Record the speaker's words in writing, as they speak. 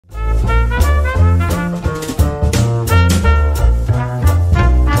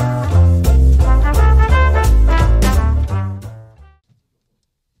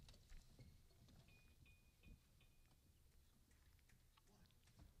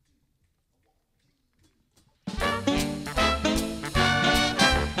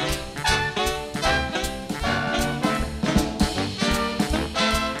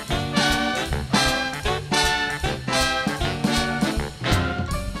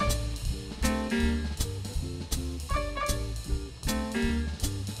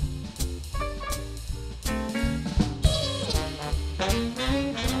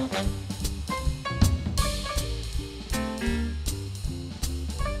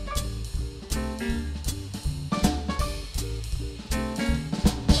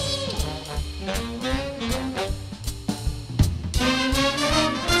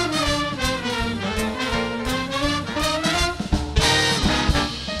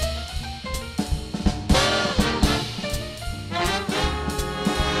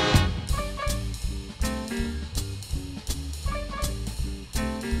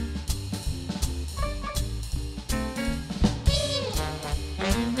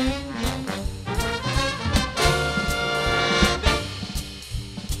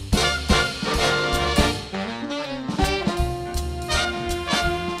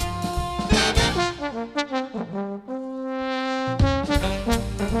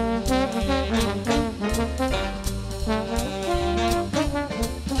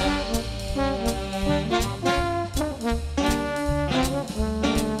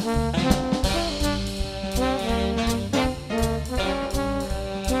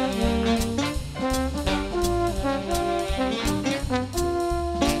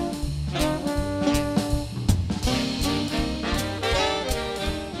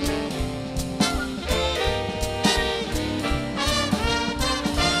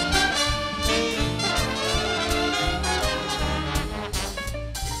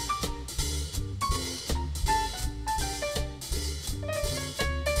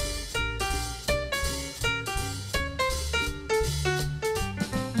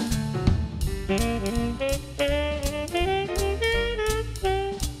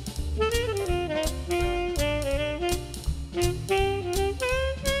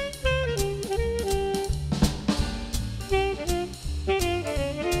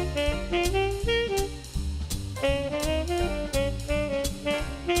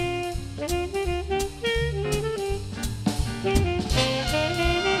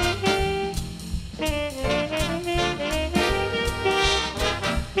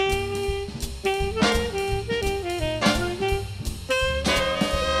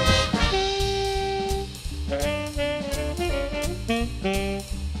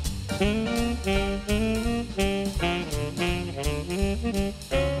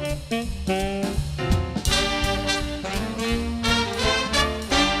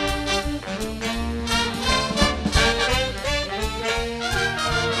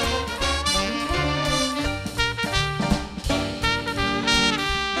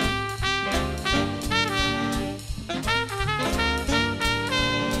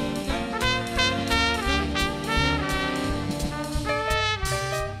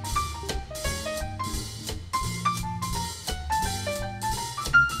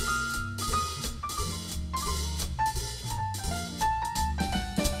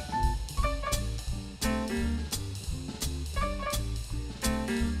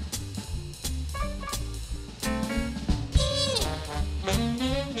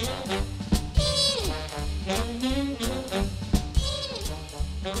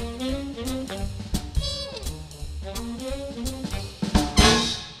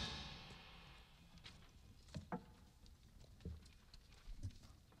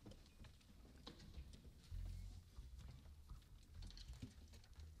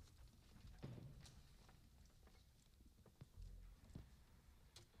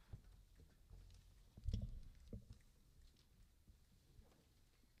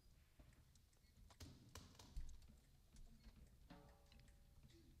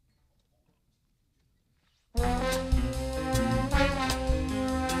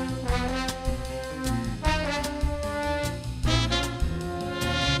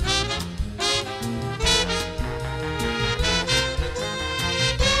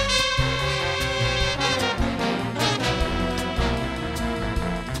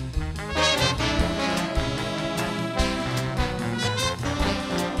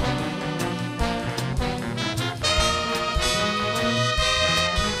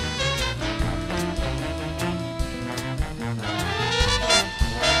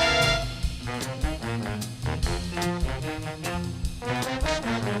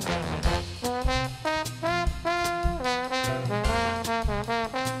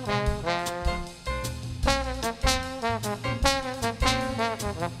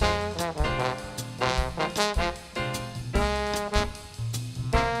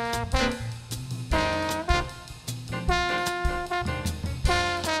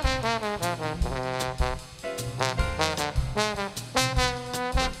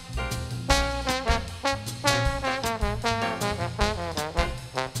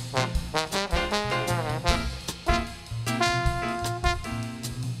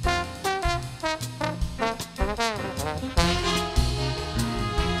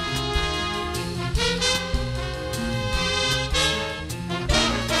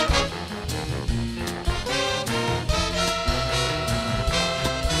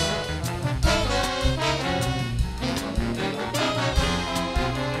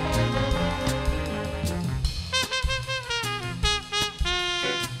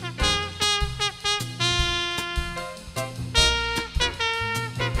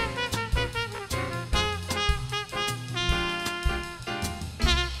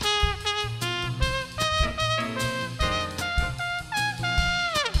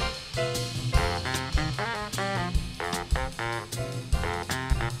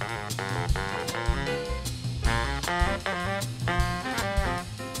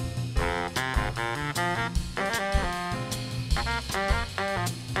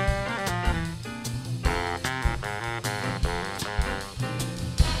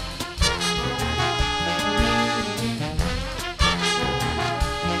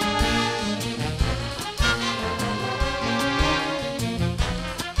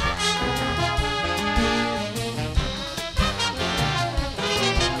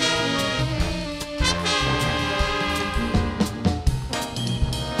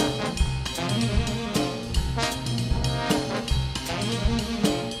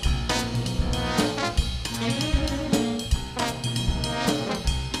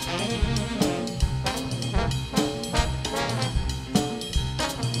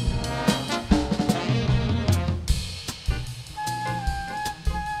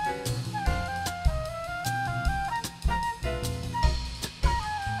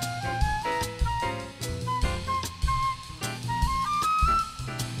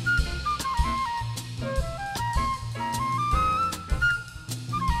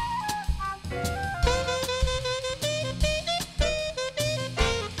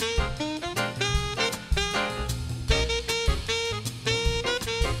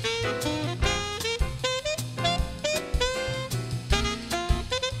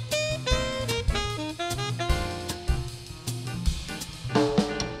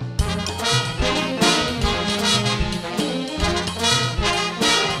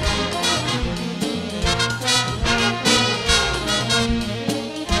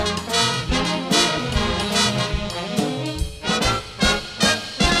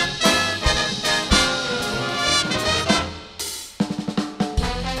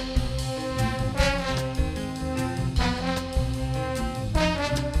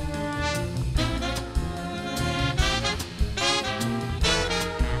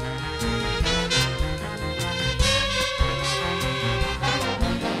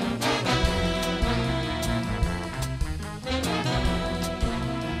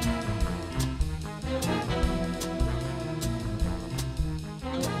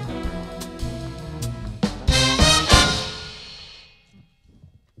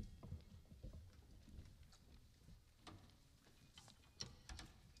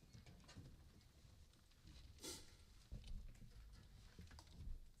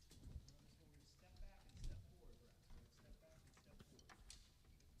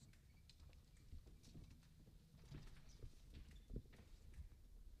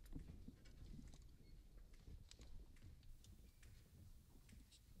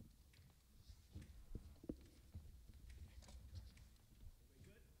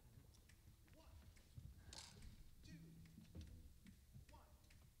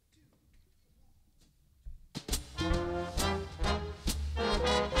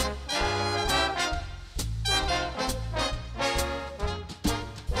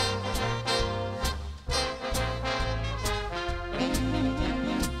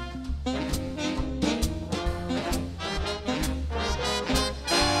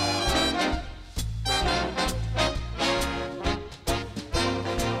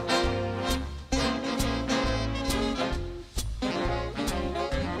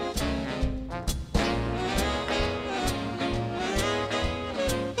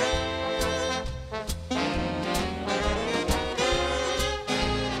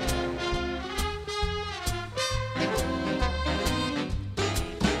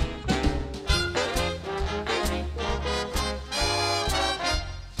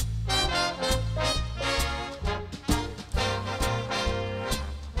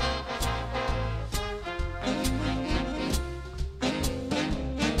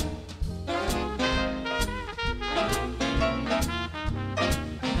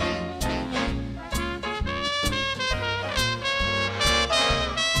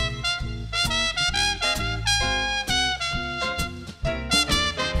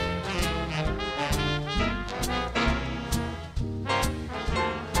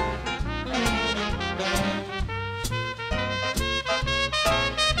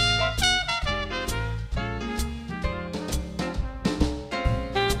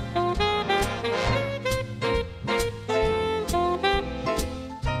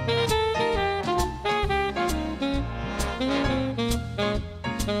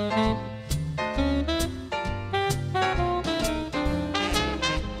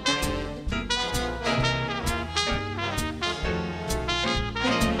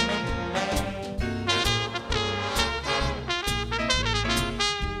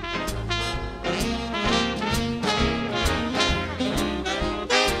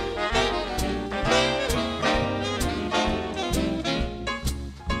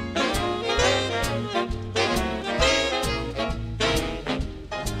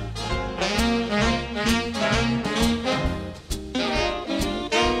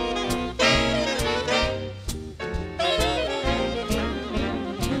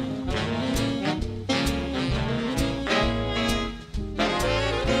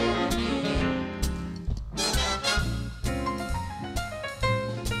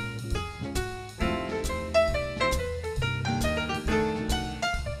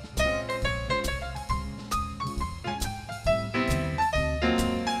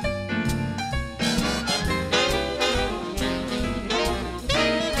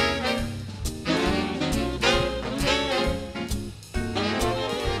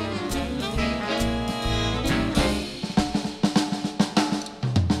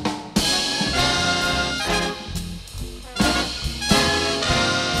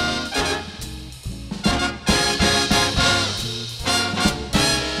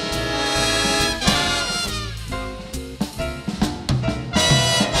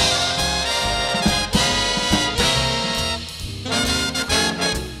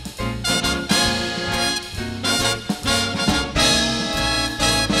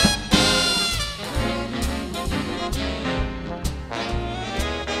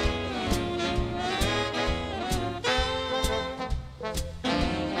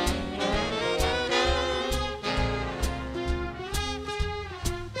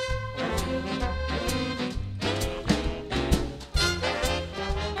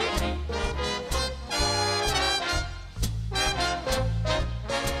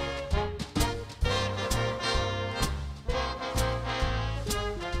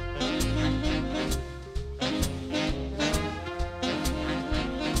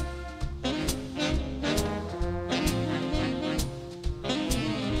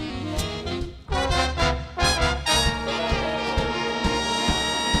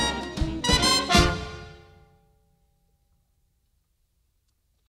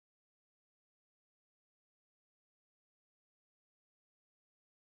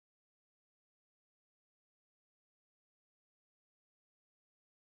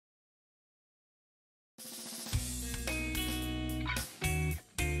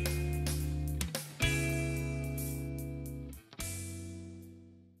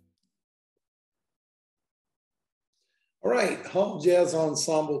All right, Home Jazz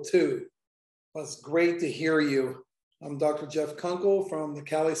Ensemble 2. Well, it's great to hear you. I'm Dr. Jeff Kunkel from the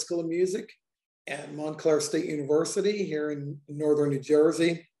Cali School of Music at Montclair State University here in northern New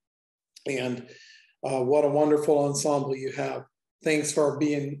Jersey. And what a wonderful ensemble you have. Thanks for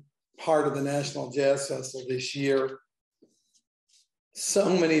being part of the National Jazz Festival this year. So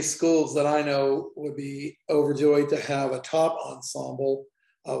many schools that I know would be overjoyed to have a top ensemble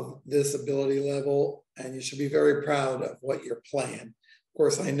of this ability level, and you should be very proud of what you're playing. Of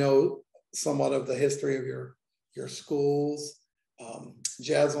course, I know somewhat of the history of your school's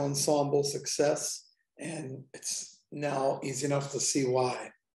jazz ensemble success, and it's now easy enough to see why.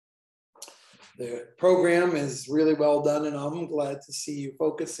 The program is really well done, and I'm glad to see you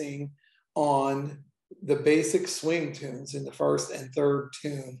focusing on the basic swing tunes in the first and third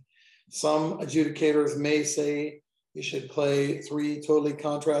tune. Some adjudicators may say you should play 3 totally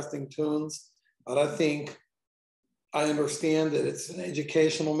contrasting tunes, but I understand that it's an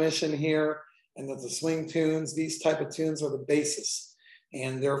educational mission here and that the swing tunes, these type of tunes are the basis.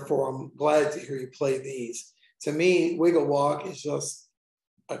 And therefore, I'm glad to hear you play these. To me, Wiggle Walk is just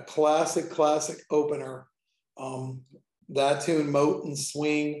a classic opener. That tune, Mote and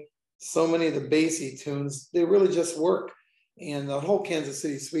Swing, so many of the bassy tunes, they really just work. And the whole Kansas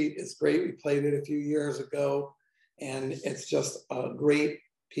City Suite is great. We played it a few years ago, and it's just a great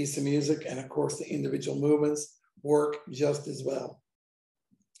piece of music. And of course, the individual movements work just as well.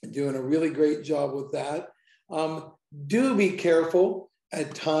 Doing a really great job with that. Do be careful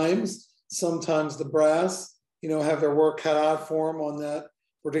at times. Sometimes the brass, have their work cut out for them on that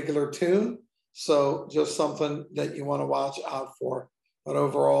particular tune. So just something that you want to watch out for. But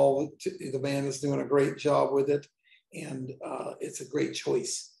overall, the band is doing a great job with it. And it's a great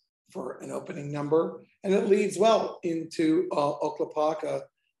choice for an opening number. And it leads well into Oklapaka.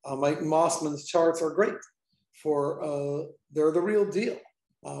 Mike Mossman's charts are great for, they're the real deal.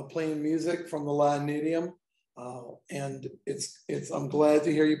 Playing music from the Latin idiom. And I'm glad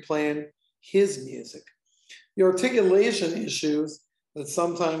to hear you playing his music. The articulation issues that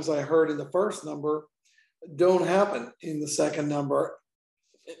sometimes I heard in the first number don't happen in the second number,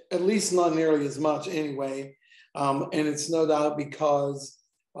 at least not nearly as much anyway. And it's no doubt because,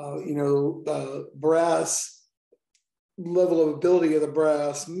 the brass level of ability of the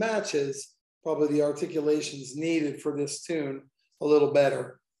brass matches probably the articulations needed for this tune a little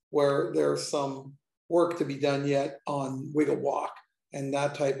better, where there's some work to be done yet on Wiggle Walk and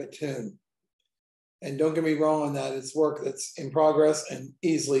that type of tune. And don't get me wrong on that, it's work that's in progress and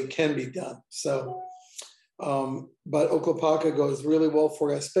easily can be done. So, but Oklapaka goes really well for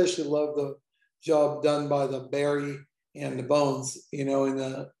you. I especially love the job done by the Barry and the Bones, in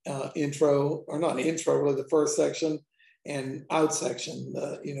the intro, or not intro, really the first section and out section,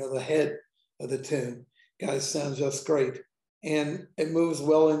 the head of the tune. Guys sound just great. And it moves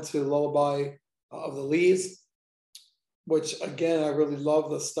well into Lullaby of the Leaves, which again, I really love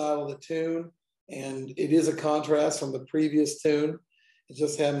the style of the tune. And it is a contrast from the previous tune. It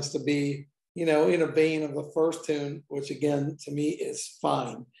just happens to be, in a vein of the first tune, which again, to me is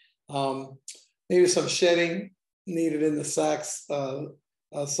fine. Maybe some shedding needed in the sax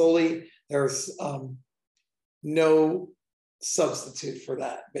soli. There's no substitute for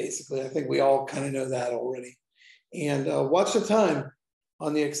that, basically. I think we all kind of know that already. And watch the time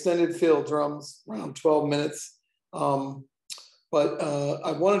on the extended fill drums, around 12 minutes. But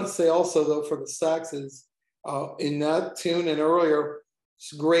I wanted to say also, though, for the saxes, in that tune and earlier,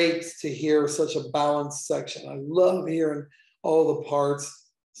 it's great to hear such a balanced section. I love hearing all the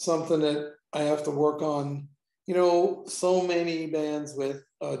parts, something that I have to work on, so many bands with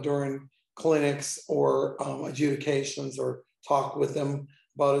during clinics or adjudications, or talk with them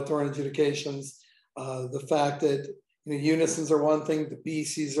about it during adjudications. The fact that unisons are one thing, the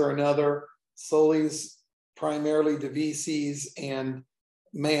BCs are another, solis primarily the VCs, and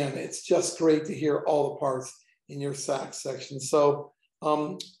man, it's just great to hear all the parts in your sax section. So,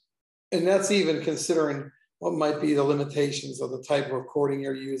 and that's even considering what might be the limitations of the type of recording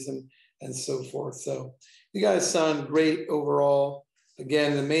you're using and so forth. So you guys sound great overall.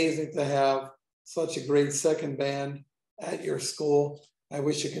 Again, amazing to have such a great second band at your school. I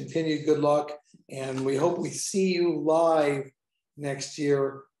wish you continued good luck, and we hope we see you live next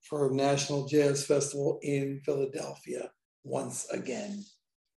year for National Jazz Festival in Philadelphia once again.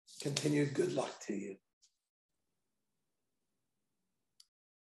 Continued good luck to you.